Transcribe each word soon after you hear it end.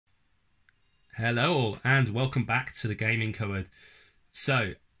Hello all and welcome back to the Gaming Cupboard.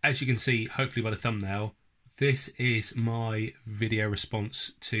 So, as you can see, hopefully by the thumbnail, this is my video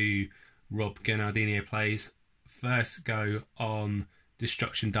response to Rob Gurnaldinho Plays' first go on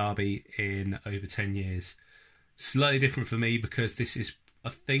Destruction Derby in over 10 years. Slightly different for me because this is, I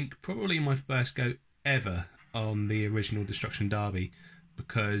think, probably my first go ever on the original Destruction Derby,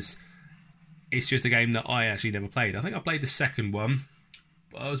 because it's just a game that I actually never played. I think I played the second one,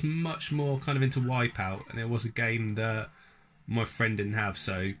 but I was much more kind of into Wipeout, and it was a game that my friend didn't have,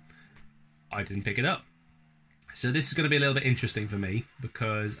 so I didn't pick it up. So this is going to be a little bit interesting for me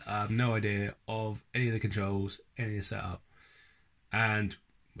because I have no idea of any of the controls, any of the setup, and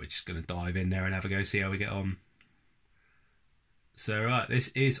we're just going to dive in there and have a go, see how we get on. So right, this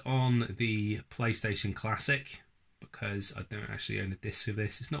is on the PlayStation Classic because I don't actually own a disc of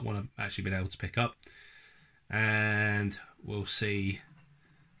this. It's not one I've actually been able to pick up, and we'll see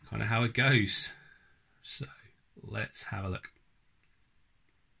kind of how it goes. So let's have a look.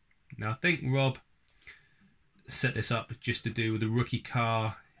 Now I think Rob set this up just to do with the rookie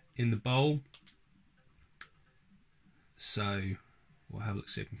car in the bowl. So we'll have a look,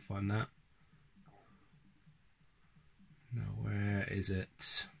 see if we can find that. Now where is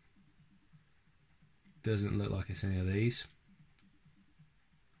it? Doesn't look like it's any of these.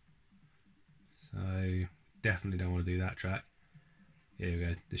 So definitely don't want to do that track. Here we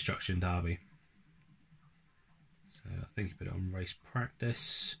go, Destruction Derby. So I think you put it on race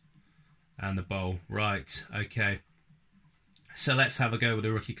practice. And the bowl. Right, okay. So let's have a go with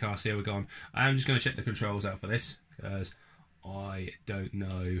the rookie car, see how we're going. I'm just going to check the controls out for this, because I don't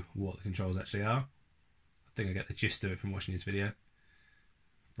know what the controls actually are. I think I get the gist of it from watching this video.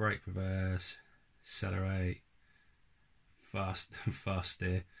 Brake, reverse, accelerate, fast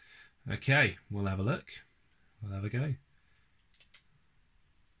steer. Okay, we'll have a look. We'll have a go.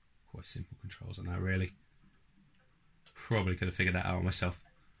 Quite simple controls on that, really. Probably could have figured that out myself.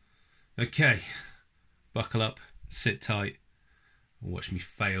 Okay, buckle up, sit tight, and watch me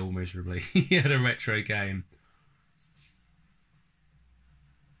fail miserably at a retro game.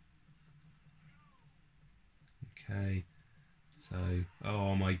 Okay, so,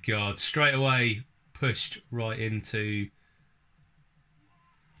 oh my god, straight away pushed right into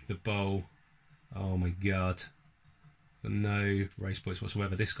the bowl. Oh my god. Got no race points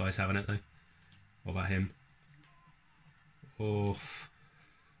whatsoever. This guy's having it though. What about him? Oh,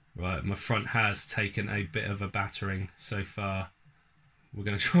 right, my front has taken a bit of a battering so far. We're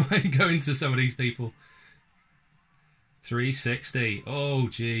going to try and go into some of these people. 360. Oh,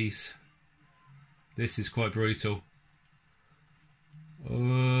 jeez. This is quite brutal.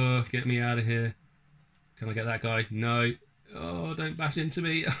 Oh, get me out of here. Can I get that guy? No. Oh, don't bash into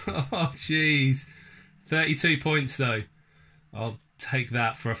me. Oh, jeez. 32 points, though. I'll take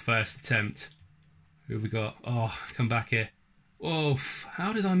that for a first attempt. Who have we got? Oh, come back here. Oh,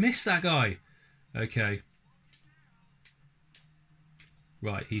 how did I miss that guy? Okay.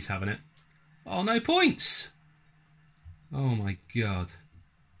 Right, he's having it. Oh, no points! Oh, my God.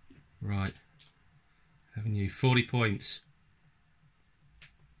 Right. Haven't you? 40 points.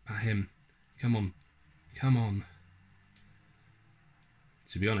 At him. Come on. Come on.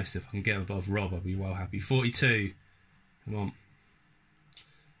 To be honest, if I can get above Rob, I'll be well happy. 42. Come on.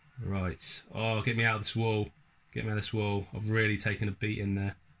 Right. Oh, get me out of this wall. Get me out of this wall. I've really taken a beat in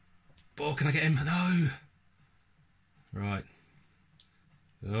there. Oh, can I get him? No. Right.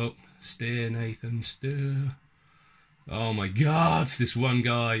 Oh, steer, Nathan, steer. Oh my god, this one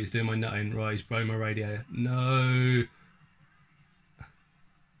guy is doing my nutting. Right, he's blowing my radio. No.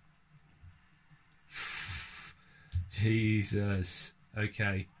 Jesus.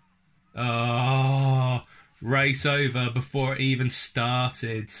 Okay. Oh, race over before it even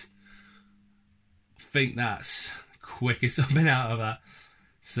started. I think that's quickest I've been out of that.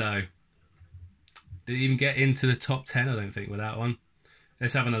 So, didn't even get into the top 10, I don't think, with that one.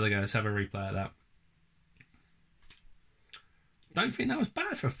 Let's have another go. Let's have a replay of that. Don't think that was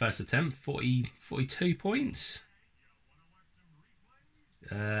bad for a first attempt. 42 points.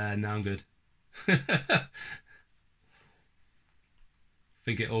 Now I'm good. I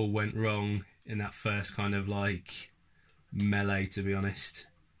think it all went wrong in that first kind of like melee, to be honest.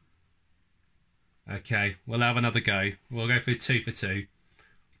 Okay, we'll have another go. We'll go for 2 for 2.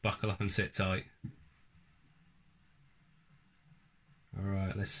 Buckle up and sit tight.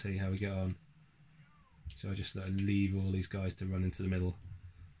 Alright, let's see how we get on. So I just leave all these guys to run into the middle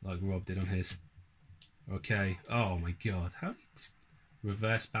like Rob did on his. Okay. Oh my god. How did he just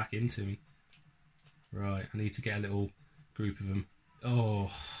reverse back into me? Right, I need to get a little group of them.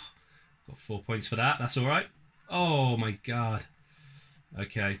 Oh, got 4 points for that. That's alright. Oh my god.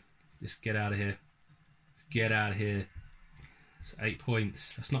 Okay. Just get out of here. Get out of here. It's 8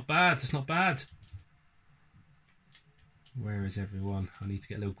 points. That's not bad. That's not bad. Where is everyone? I need to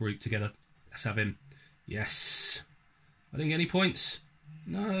get a little group together. Let's have him. Yes. I didn't get any points.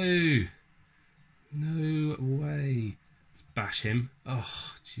 No. No way. Let's bash him.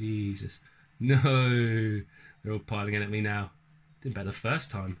 Oh, Jesus. No. They're all piling in at me now. Did better the first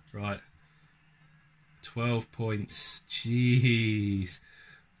time. Right. 12 points. Jeez.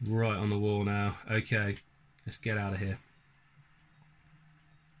 Right on the wall now. Okay. Let's get out of here.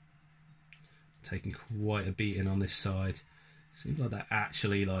 Taking quite a beating on this side. Seems like they're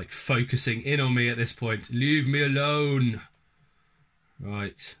actually like focusing in on me at this point. Leave me alone.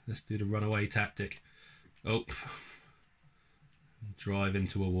 Right, let's do the runaway tactic. Oh, drive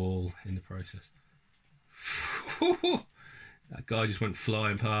into a wall in the process. That guy just went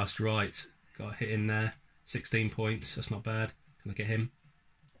flying past. Right, got a hit in there. 16 points. That's not bad. Can I get him?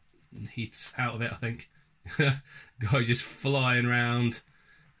 And Heath's out of it, I think. Guy just flying round.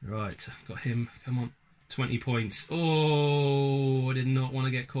 Right, got him. Come on. 20 points. Oh, I did not want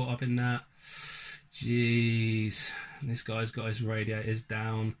to get caught up in that. Jeez. And this guy's got his radiators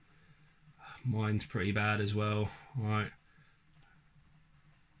down. Mine's pretty bad as well. Right.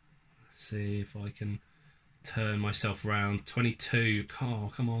 Let's see if I can turn myself around. 22.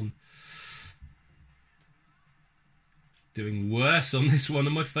 Oh, come on. Doing worse on this one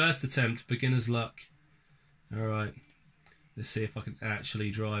than my first attempt. Beginner's luck. Alright. Let's see if I can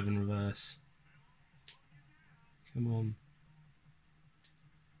actually drive in reverse. Come on.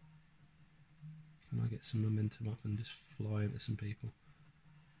 Can I get some momentum up and just fly into some people?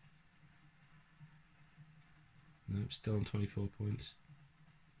 No, still on 24 points.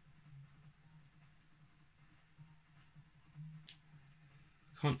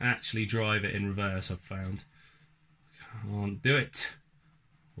 Can't actually drive it in reverse, I've found. Can't do it.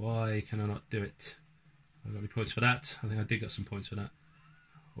 Why can I not do it? I got any points for that? I think I did get some points for that.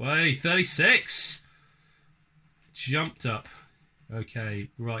 Way, 36! Jumped up. Okay,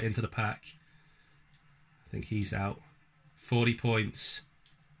 right into the pack. I think he's out. 40 points.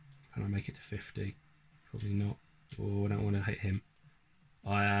 Can I make it to 50? Probably not. Oh, I don't want to hit him.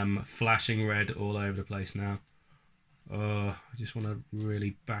 I am flashing red all over the place now. Oh, I just want to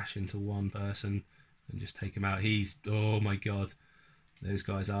really bash into one person and just take him out. He's... Oh my god. Those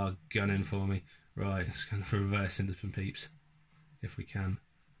guys are gunning for me. Right, let's kind of reverse into some peeps. If we can.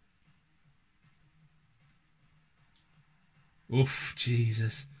 Oof,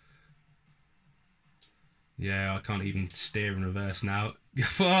 Jesus. Yeah, I can't even steer in reverse now.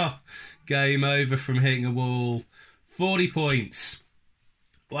 Oh, game over from hitting a wall. 40 points.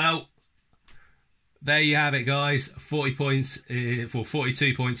 Well, there you have it, guys. 40 points. Well,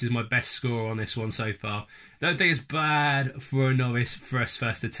 42 points is my best score on this one so far. Don't think it's bad for a novice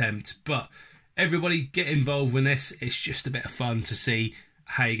first attempt, but everybody get involved with this. It's just a bit of fun to see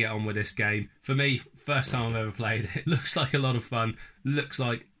how you get on with this game. For me, first time I've ever played it. It looks like a lot of fun. Looks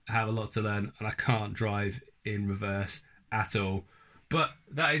like I have a lot to learn, and I can't drive in reverse at all. But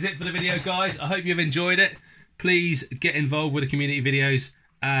that is it for the video, guys. I hope you've enjoyed it. Please get involved with the community videos,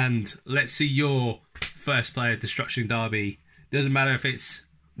 and let's see your first player Destruction Derby. Doesn't matter if it's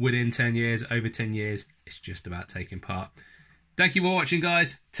within 10 years, over 10 years. It's just about taking part. Thank you for watching,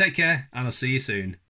 guys. Take care, and I'll see you soon.